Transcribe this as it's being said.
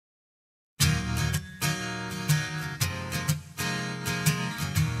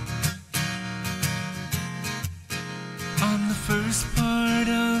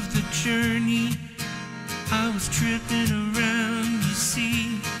was tripping around the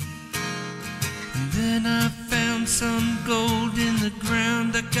sea. And then I found some gold in the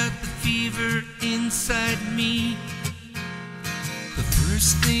ground. I got the fever inside me. The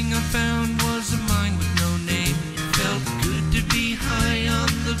first thing I found was a mine with no name. It felt good to be high on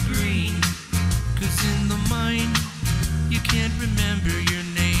the green, 'cause in the mine you can't remember your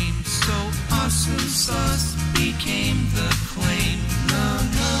name. So awesome sauce became the claim. La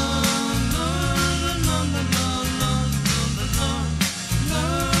la la la la la la la la la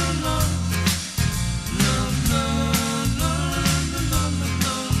la.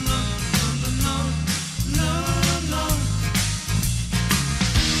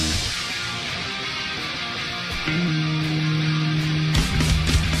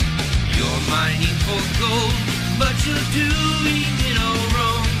 You're mining for gold, but you're doing it all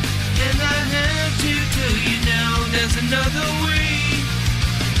wrong. And I have to tell you now, there's another way.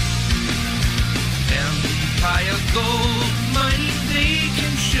 Found the pile of gold mining, they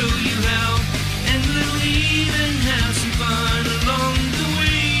can show you how. And we'll even have some fun along the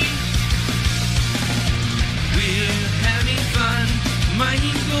way. We're having fun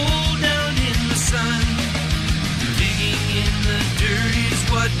mining gold down in the sun. Digging in the dirt is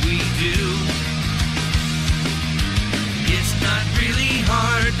what we do. It's not really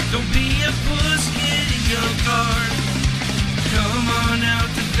hard, don't be a puss, get in your car. Come on out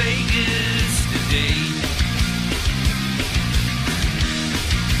to Vegas today.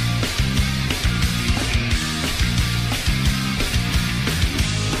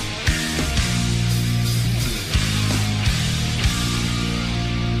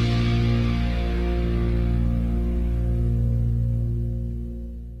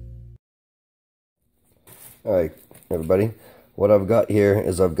 Alright, everybody, what I've got here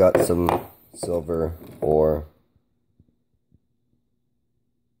is I've got some silver ore.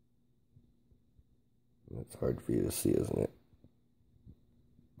 That's hard for you to see, isn't it?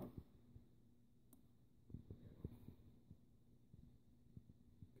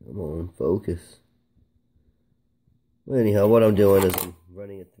 Come on, focus. Well, anyhow, what I'm doing is I'm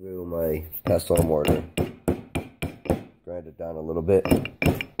running it through my pestle mortar. Grind it down a little bit.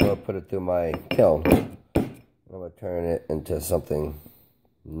 I'll put it through my kiln. I'm going to turn it into something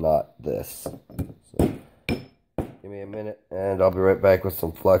not this. So, give me a minute and I'll be right back with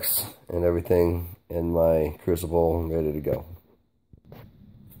some flux and everything in my crucible ready to go.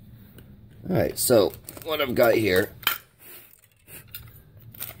 Alright, so what I've got here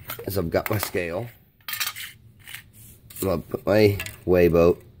is I've got my scale. I'm going to put my weigh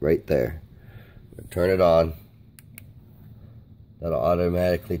boat right there. I'm going to turn it on. That'll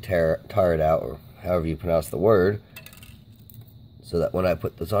automatically tar it out, or however you pronounce the word, so that when I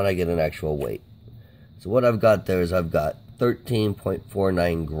put this on I get an actual weight. So what I've got there is I've got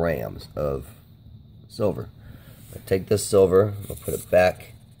 13.49 grams of silver. I take this silver, I'll put it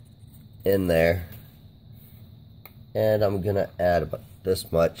back in there, and I'm gonna add about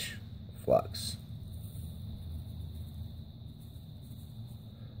this much flux.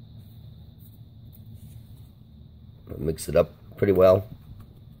 I'll mix it up pretty well.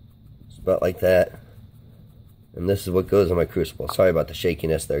 About like that, and this is what goes in my crucible. Sorry about the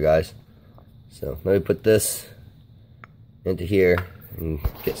shakiness there, guys. So let me put this into here and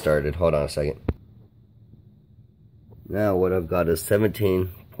get started. Hold on a second. Now what I've got is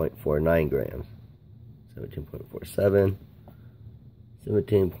 17.49 grams, 17.47,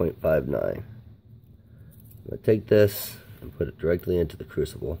 17.59. I'm going to take this and put it directly into the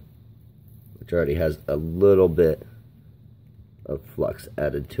crucible, which already has a little bit of flux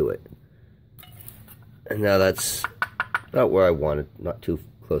added to it. And now that's about where I want it, not too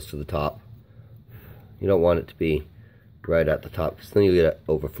close to the top. You don't want it to be right at the top, because then you get an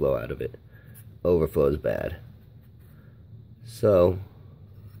overflow out of it. Overflow is bad. So,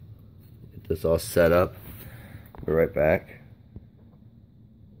 get this all set up. Be right back.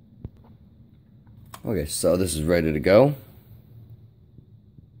 Okay, so this is ready to go.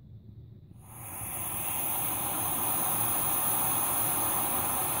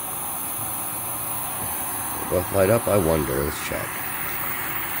 Both light up, I wonder. Let's check.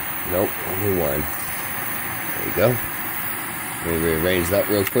 Nope, only one. There you go. Let me rearrange that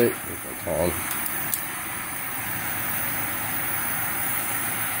real quick with my tong.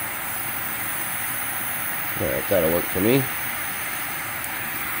 Alright, that'll work for me.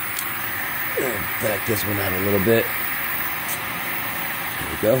 Back this one out a little bit. There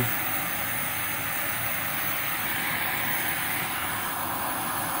we go.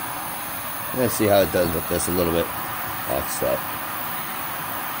 Let's see how it does with this a little bit offset.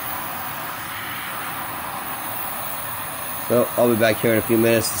 So I'll be back here in a few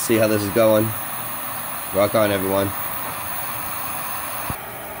minutes to see how this is going. Rock on, everyone.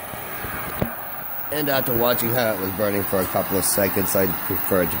 And after watching how it was burning for a couple of seconds, I'd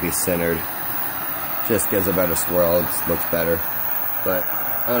prefer it to be centered. Just gives a better swirl, it looks better. But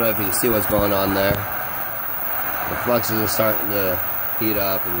I don't know if you can see what's going on there. The fluxes are starting to heat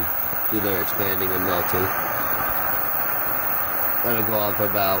up and do their expanding and melting. Let it go on for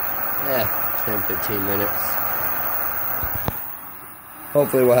about 10-15 minutes.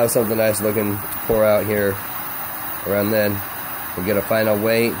 Hopefully we'll have something nice looking to pour out here around then. We'll get a final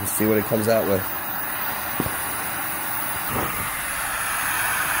weight and see what it comes out with.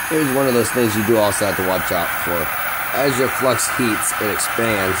 Here's one of those things you do also have to watch out for. As your flux heats, it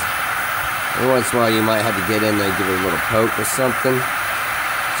expands. Every once in a while you might have to get in there and give it a little poke or something,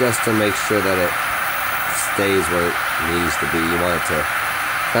 just to make sure that it stays where it needs to be. You want it to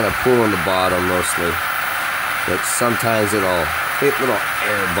kind of pool in the bottom mostly, but sometimes it'll create little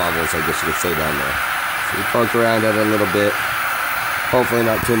air bubbles, I guess you could say, down there. So you poke around it a little bit. Hopefully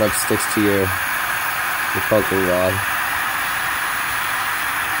not too much sticks to your poking rod.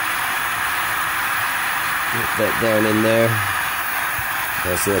 Get that down in there.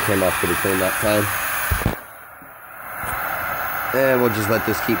 I see it came off pretty clean that time. And we'll just let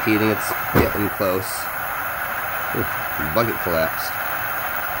this keep heating. It's getting close. Ooh, the bucket collapsed.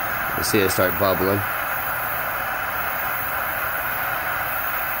 You see it start bubbling.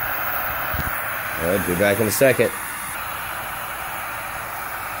 Alright, be back in a second.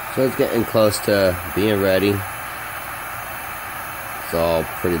 So it's getting close to being ready. It's all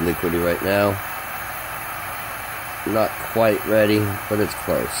pretty liquidy right now. Not quite ready, but it's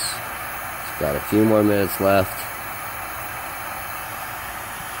close. It's got a few more minutes left.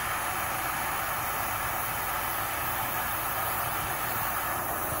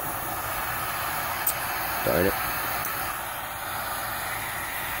 Darn it.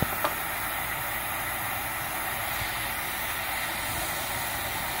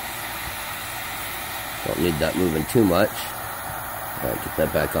 Don't need that moving too much. Alright, get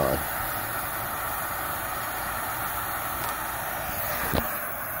that back on.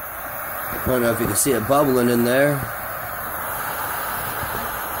 I don't know if you can see it bubbling in there.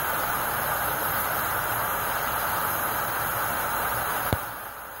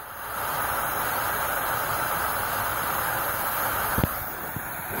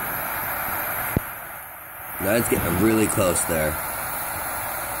 Now it's getting really close there.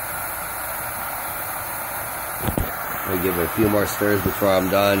 I'll give it a few more stirs before I'm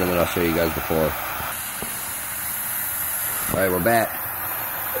done, and then I'll show you guys before. Alright, we're back.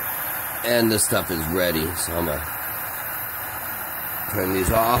 And this stuff is ready, so I'm gonna turn these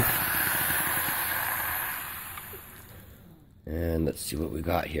off. And let's see what we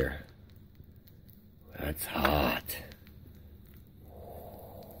got here. That's hot.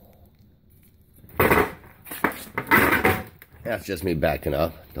 That's just me backing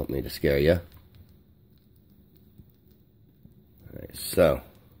up. Don't mean to scare you. Alright, so.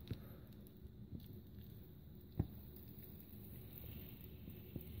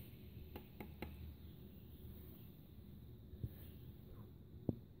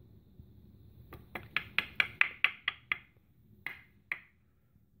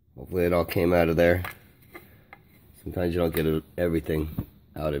 Hopefully it all came out of there. Sometimes you don't get everything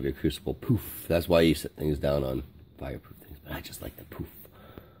out of your crucible. Poof. That's why you set things down on fireproof things. But I just like the poof.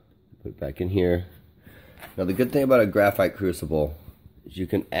 Put it back in here. Now the good thing about a graphite crucible is you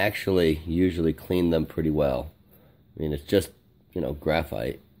can actually usually clean them pretty well. I mean, it's just, you know,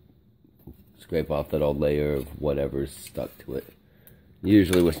 graphite. Scrape off that old layer of whatever's stuck to it.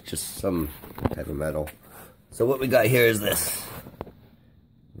 Usually with just some type of metal. So what we got here is this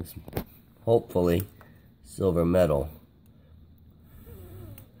hopefully silver metal,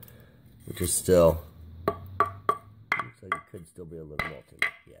 which is still, looks like it could still be a little molten.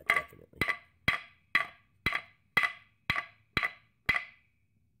 Yeah, definitely.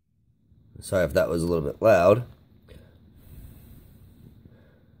 Sorry if that was a little bit loud.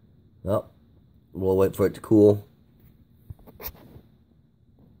 Well, we'll wait for it to cool,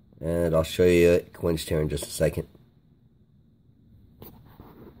 and I'll show you it quenched here in just a second.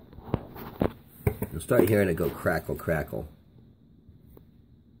 You'll start hearing it go crackle, crackle.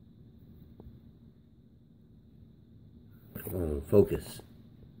 Come on, focus.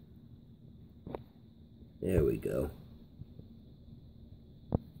 There we go.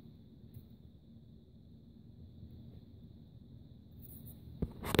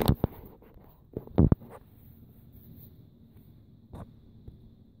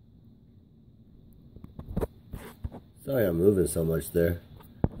 Sorry I'm moving so much there.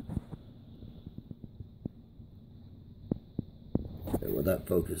 And well, that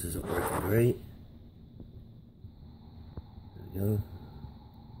focus isn't working great. go.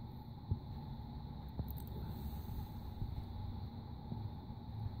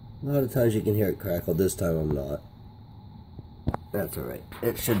 A lot of times you can hear it crackle. This time I'm not. That's alright.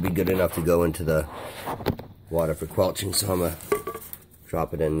 It should be good enough to go into the water for quelching, so I'm going to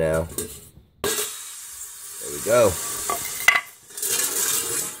drop it in now. There we go.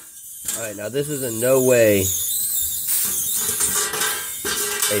 Alright, now this is in no way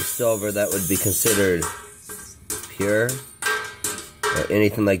a silver that would be considered pure or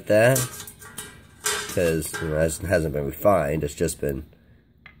anything like that, because it hasn't been refined, it's just been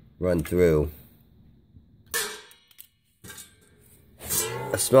run through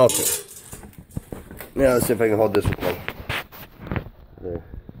a smelter. Now let's see if I can hold this with my other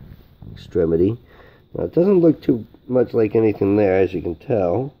extremity. Now it doesn't look too much like anything there, as you can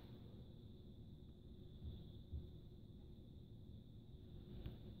tell.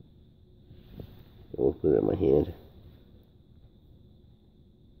 We'll put it in my hand.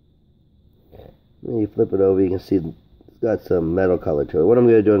 Then you flip it over, you can see it's got some metal color to it. What I'm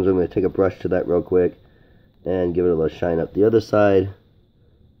going to do is I'm going to take a brush to that real quick and give it a little shine up the other side.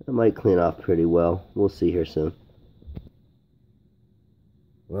 It might clean off pretty well. We'll see here soon.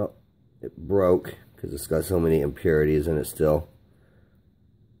 Well, it broke because it's got so many impurities in it still.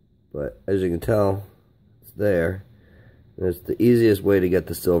 But as you can tell, it's there. And it's the easiest way to get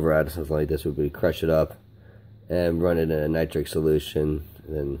the silver out of something like this would be to crush it up and run it in a nitric solution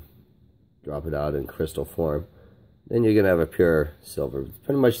and then drop it out in crystal form. Then you're going to have a pure silver. It's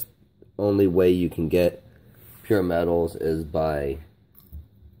pretty much the only way you can get pure metals is by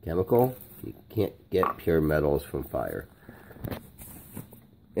chemical. You can't get pure metals from fire.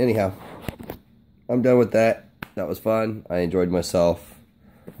 Anyhow, I'm done with that. That was fun. I enjoyed myself.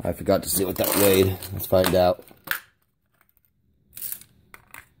 I forgot to see what that weighed. Let's find out.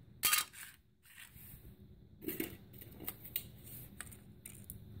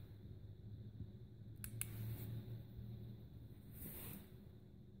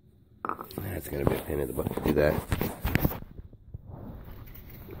 That's going to be a pain in the butt to do that.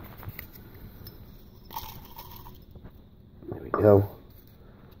 There we go.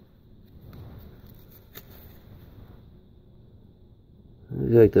 I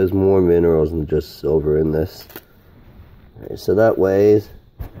feel like there's more minerals than just silver in this. Alright, so that weighs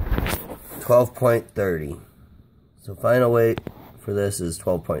 12.30. So final weight for this is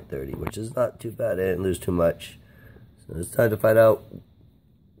 12.30, which is not too bad. I didn't lose too much. So it's time to find out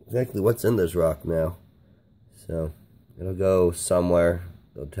exactly what's in this rock now. So it'll go somewhere.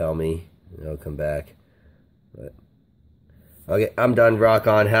 They'll tell me, and it'll come back. But okay, I'm done. Rock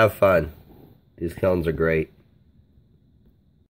on. Have fun. These kilns are great.